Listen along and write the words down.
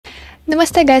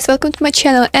Namaste guys, welcome to my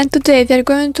channel, and today we are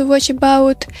going to watch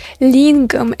about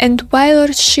Lingam and why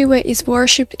Lord Shiva is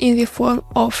worshipped in the form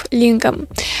of Lingam.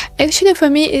 Actually, for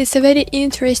me it's a very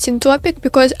interesting topic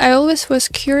because I always was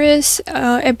curious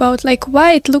about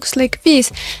why it looks like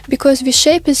this, because the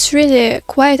shape is really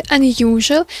quite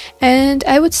unusual and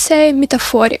I would say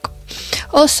metaphoric.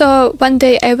 Also, one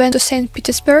day I went to St.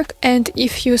 Petersburg, and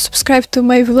if you subscribe to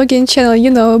my vlogging channel you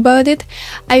know about it.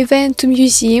 I went to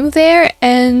museum there,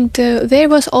 and there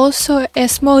was also a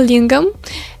small lingam,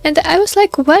 and I was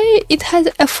like, why it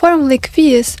had a form like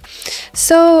this?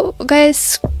 So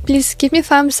guys, please give me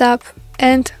thumbs up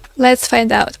and let's find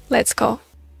out. Let's go.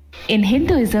 In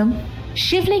Hinduism,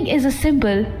 Sivling is a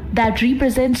symbol that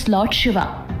represents Lord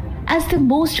Shiva as the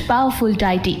most powerful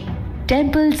deity.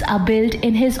 Temples are built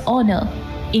in his honor,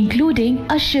 including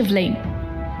a Sivling,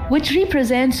 which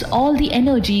represents all the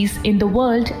energies in the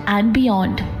world and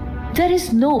beyond. There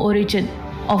is no origin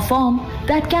or form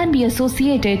that can be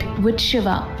associated with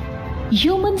Shiva.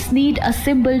 Humans need a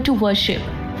symbol to worship,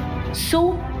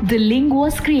 so the Ling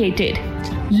was created.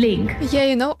 Ling. Yeah,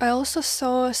 you know, I also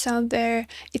saw some there.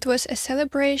 It was a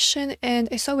celebration, and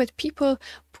I saw that people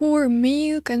pour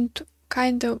milk and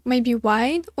kind of maybe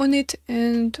wine on it,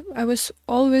 and I was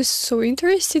always so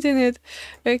interested in it.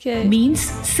 Okay. Means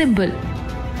symbol.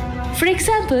 For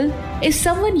example, if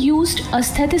someone used a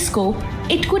stethoscope,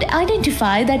 it could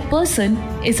identify that person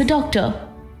is a doctor.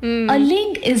 A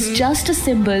ling is just a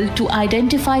symbol to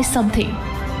identify something.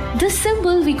 This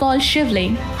symbol we call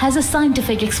Sivling has a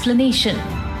scientific explanation.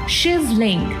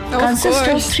 Sivling consists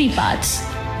of 3 parts.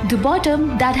 The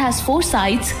bottom, that has 4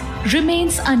 sides,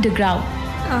 remains underground.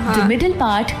 The middle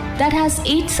part, that has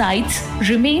 8 sides,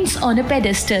 remains on a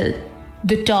pedestal.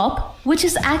 The top, which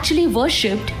is actually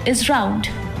worshipped, is round.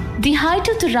 The height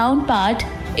of the round part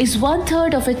is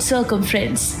 1/3 of its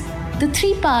circumference. The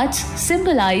 3 parts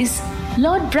symbolize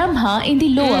Lord Brahma in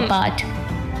the lower part,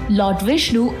 Lord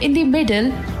Vishnu in the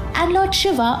middle, and Lord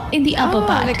Shiva in the upper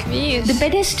part. Like this. The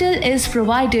pedestal is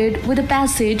provided with a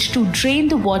passage to drain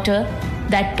the water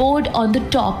that poured on the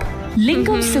top.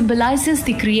 Lingam symbolizes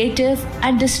the creative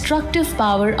and destructive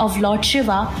power of Lord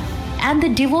Shiva and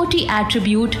the devotee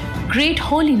attribute great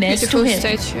holiness to him.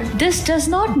 Statue. This does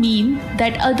not mean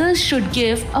that others should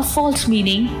give a false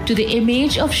meaning to the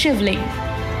image of Sivling.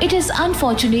 It is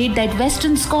unfortunate that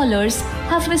Western scholars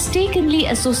have mistakenly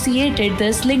associated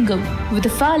this lingam with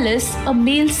the phallus, a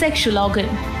male sexual organ,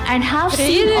 and have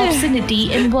seen obscenity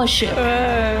in worship.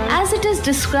 As it is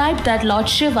described that Lord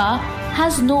Shiva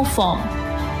has no form.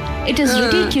 It is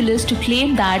ridiculous to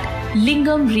claim that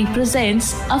lingam represents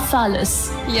a phallus.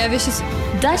 Yeah, this is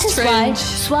That is why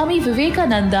Swami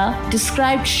Vivekananda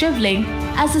described Sivling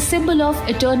as a symbol of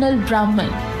eternal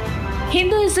Brahman.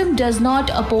 Hinduism does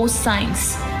not oppose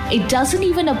science. It doesn't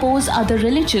even oppose other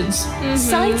religions.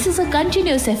 Science is a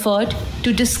continuous effort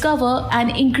to discover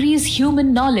and increase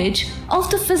human knowledge of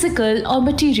the physical or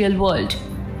material world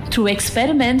through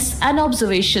experiments and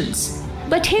observations.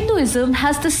 But Hinduism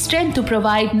has the strength to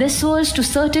provide answers to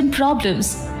certain problems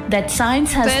that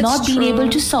science has not been able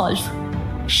to solve.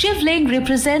 Sivling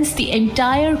represents the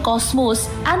entire cosmos,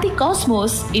 and the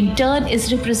cosmos in turn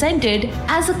is represented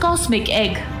as a cosmic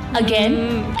egg. Again,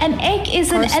 an egg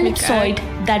is an ellipsoid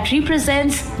that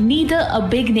represents neither a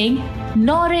beginning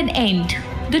nor an end.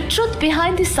 The truth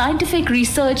behind the scientific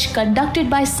research conducted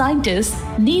by scientist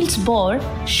Niels Bohr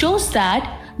shows that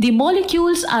the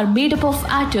molecules are made up of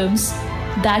atoms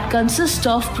that consist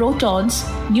of protons,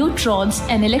 neutrons,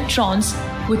 and electrons,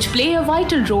 which play a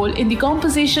vital role in the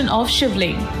composition of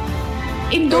Sivling.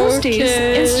 In those days,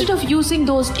 instead of using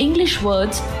those English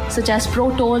words such as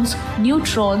protons,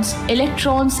 neutrons,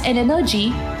 electrons, and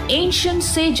energy, ancient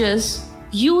sages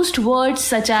used words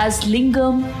such as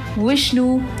Lingam,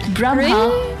 Vishnu, Brahma,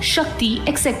 Shakti,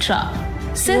 etc.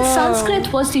 Since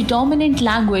Sanskrit was the dominant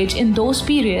language in those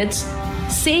periods,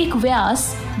 Sheikh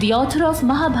Vyas, the author of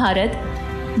Mahabharata,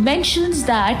 mentions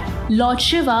that Lord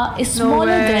Shiva is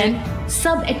smaller than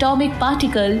subatomic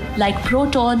particle like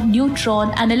proton,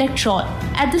 neutron, and electron.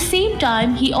 At the same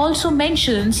time, he also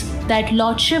mentions that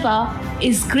Lord Shiva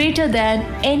is greater than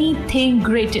anything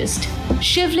greatest.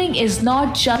 Sivling is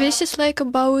not just... This is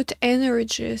about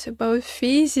energies, about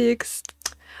physics.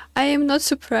 I am not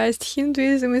surprised.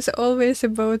 Hinduism is always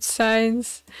about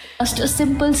science. Just a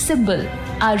simple symbol.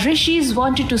 Our rishis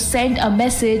wanted to send a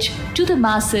message to the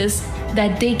masses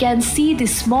that they can see the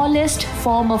smallest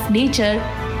form of nature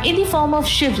in the form of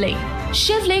Sivling.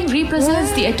 Sivling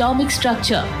represents the atomic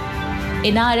structure.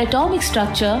 In our atomic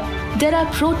structure, there are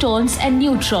protons and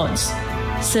neutrons,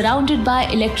 surrounded by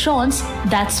electrons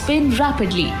that spin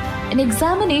rapidly. An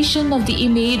examination of the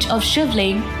image of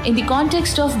Sivling in the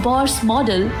context of Bohr's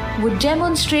model would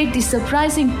demonstrate the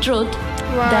surprising truth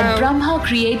that Brahma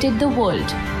created the world.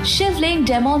 Sivling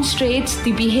demonstrates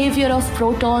the behavior of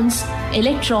protons,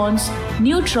 electrons,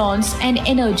 neutrons, and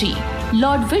energy.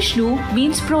 Lord Vishnu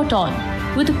means proton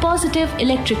with a positive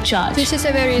electric charge. This is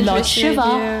a very interesting Lord Shiva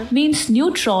idea. means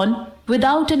neutron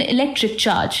without an electric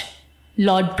charge.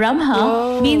 Lord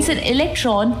Brahma means an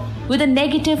electron with a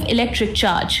negative electric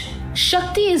charge.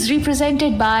 Shakti is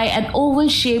represented by an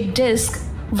oval-shaped disc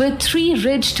with 3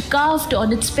 ridges carved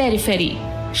on its periphery.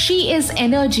 She is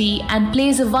energy and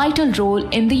plays a vital role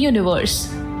in the universe.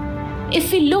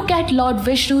 If we look at Lord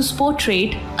Vishnu's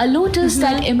portrait, a lotus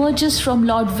that emerges from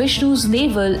Lord Vishnu's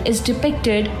navel is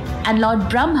depicted, and Lord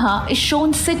Brahma is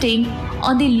shown sitting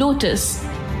on the lotus.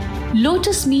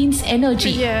 Lotus means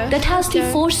energy that has the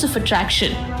force of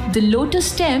attraction. The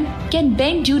lotus stem can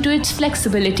bend due to its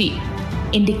flexibility,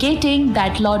 indicating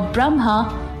that Lord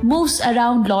Brahma moves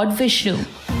around Lord Vishnu.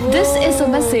 This is a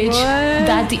message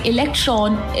that the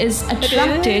electron is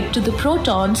attracted to the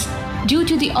protons due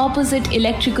to the opposite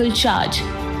electrical charge.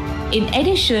 In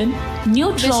addition,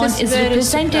 neutron is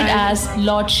represented as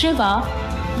Lord Shiva,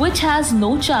 which has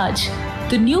no charge.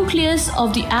 The nucleus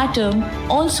of the atom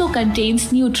also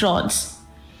contains neutrons.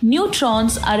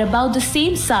 Neutrons are about the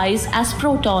same size as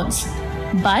protons,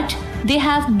 but they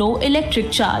have no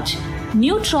electric charge.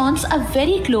 Neutrons are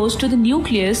very close to the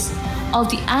nucleus of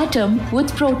the atom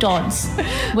with protons.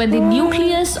 When the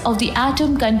nucleus of the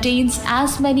atom contains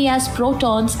as many as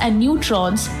protons and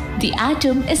neutrons, the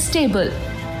atom is stable.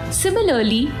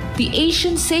 Similarly, the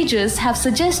ancient sages have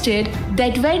suggested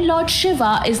that when Lord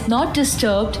Shiva is not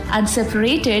disturbed and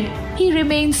separated, he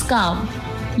remains calm.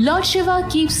 Lord Shiva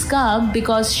keeps calm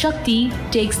because Shakti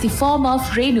takes the form of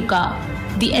Renuka.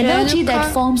 The energy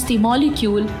that forms the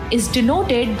molecule is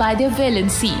denoted by their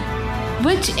valency,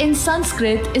 which in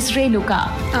Sanskrit is Renuka.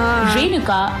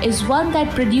 Renuka is one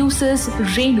that produces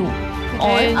Renu,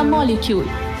 or a molecule.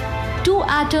 2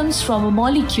 atoms from a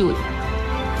molecule.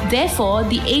 Therefore,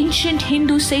 the ancient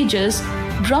Hindu sages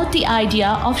brought the idea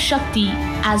of Shakti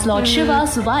as Lord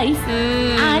Shiva's wife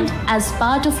and as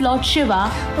part of Lord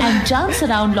Shiva and dance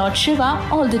around Lord Shiva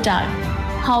all the time.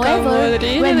 However,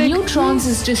 when neutrons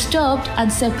is disturbed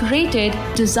and separated,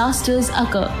 disasters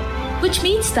occur, which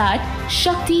means that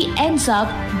Shakti ends up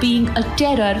being a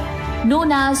terror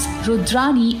known as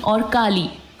Rudrani or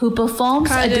Kali, who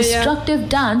performs a destructive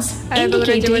dance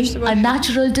indicating a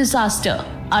natural disaster.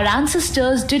 Our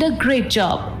ancestors did a great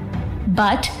job.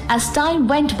 But as time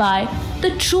went by,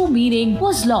 the true meaning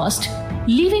was lost,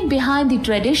 leaving behind the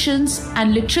traditions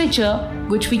and literature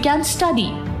which we can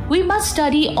study. We must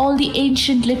study all the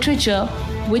ancient literature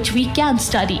which we can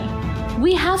study.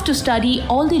 We have to study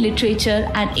all the literature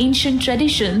and ancient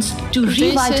traditions to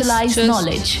revitalize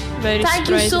knowledge. Thank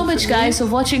you so much guys for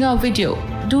watching our video.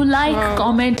 Do like,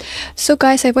 comment. So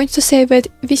guys, I want to say that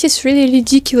this is really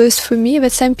ridiculous for me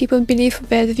that some people believe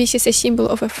that this is a symbol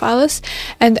of a phallus,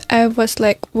 and I was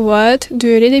like, what? Do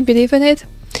you really believe in it?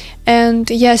 And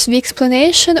yes, the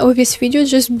explanation of this video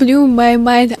just blew my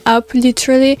mind up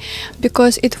literally,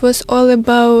 because it was all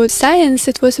about science,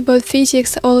 it was about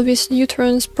physics, all these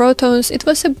neutrons, protons. It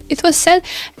was said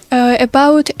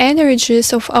about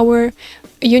energies of our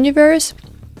universe,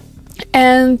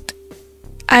 and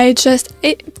I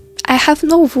have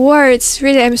no words,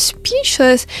 really. I'm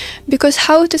speechless, because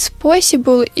how it is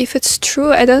possible if it's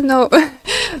true, I don't know.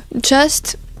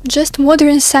 just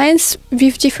modern science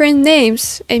with different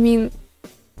names. I mean,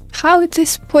 how it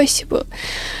is possible?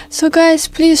 So guys,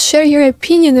 please share your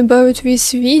opinion about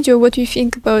this video, what you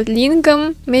think about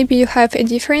Lingam. Maybe you have a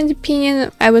different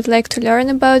opinion, I would like to learn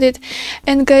about it.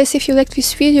 And guys, if you liked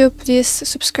this video, please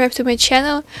subscribe to my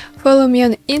channel, follow me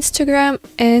on Instagram,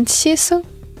 and see you soon.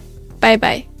 Bye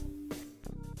bye.